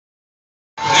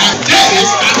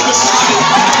to stop.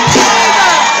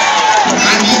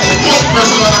 I need the fourth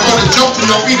person on the road to jump to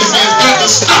your feet and say it's got to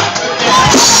stop.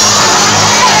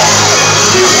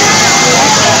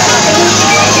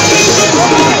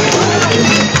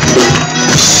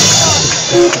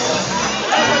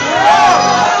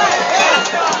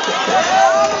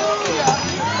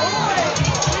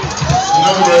 In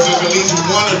other words, there's at least 1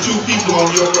 or 2 people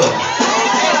on your road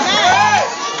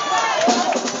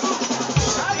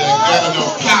that got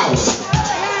enough power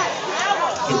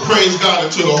to praise God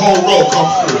until the whole row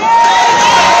comes through.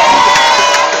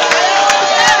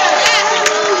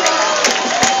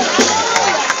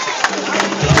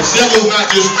 The devil's not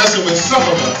just messing with some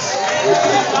of us.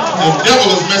 The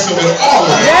devil is messing with all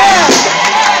of us.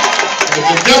 If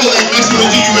the devil ain't messing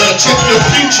with you, you better check your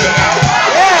future out.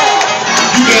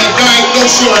 You better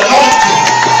diagnose your anointing.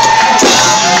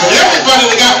 But everybody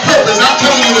that got purpose, I'm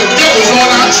telling you, the devil's on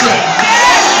our track.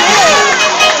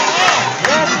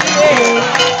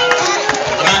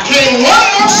 But I came one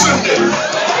more Sunday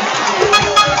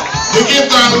to give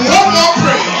God one more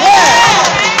praise,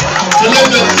 to let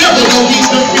the devil know he's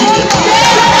defeated.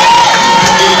 I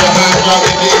gave a high five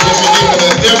and gave this and gave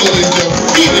the devil is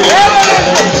defeated.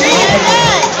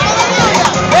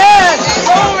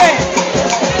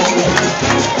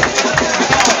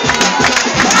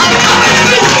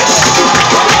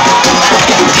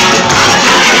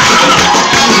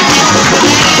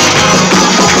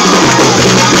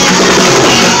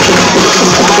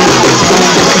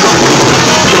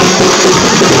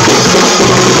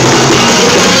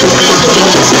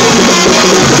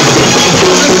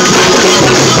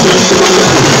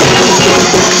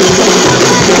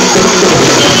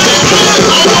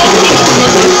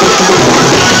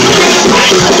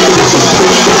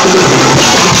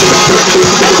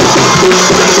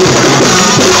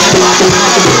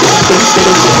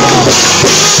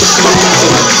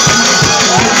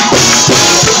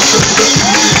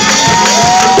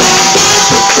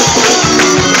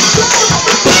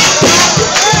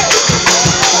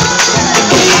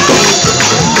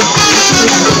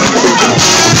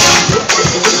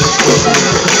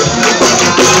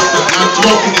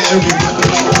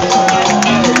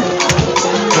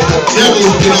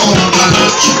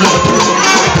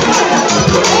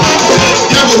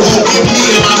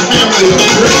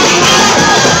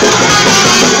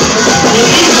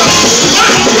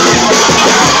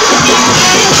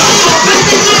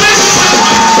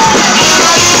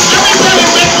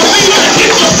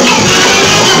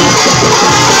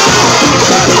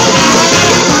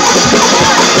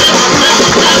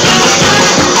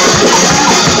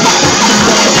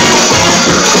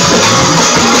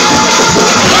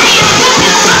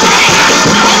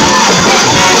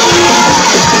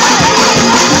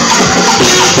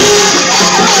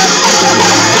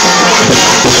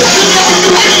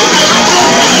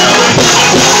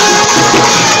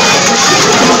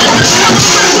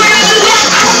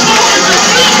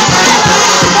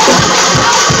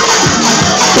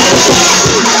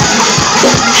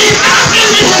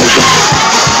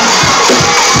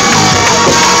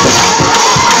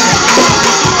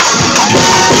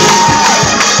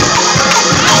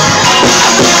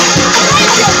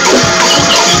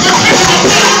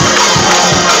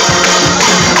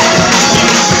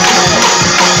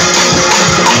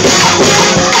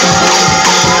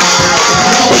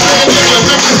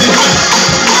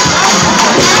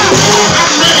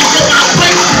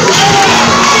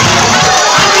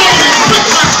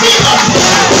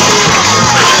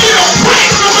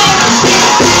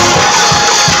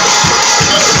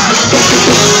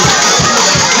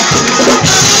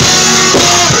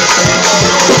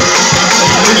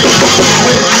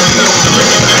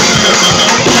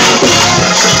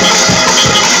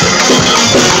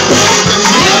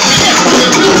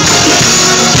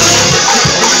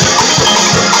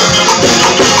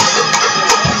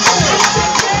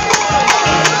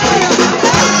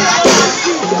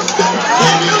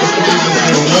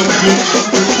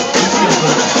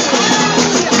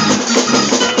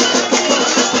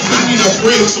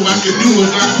 So I can do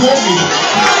what God told me to do.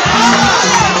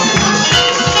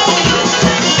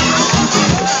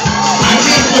 I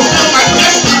can't fulfill my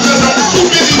destiny because I'm too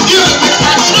busy dealing with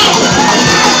my trouble.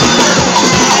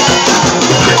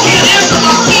 I can't answer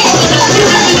my phone because I'm too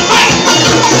busy fighting.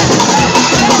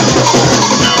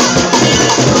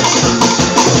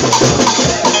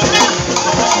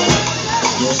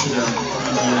 Don't sit down.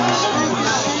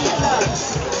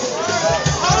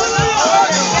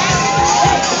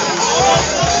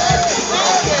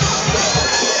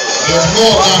 There's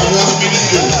more God wants me to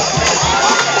do.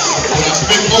 But I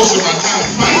spend most of my time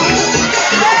fighting.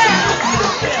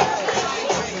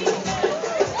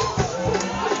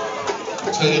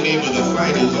 Tell your neighbor the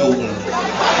fight is over.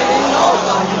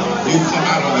 You come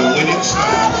out on the winning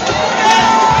side.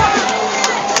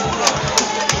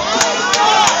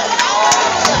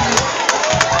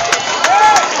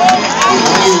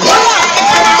 Only one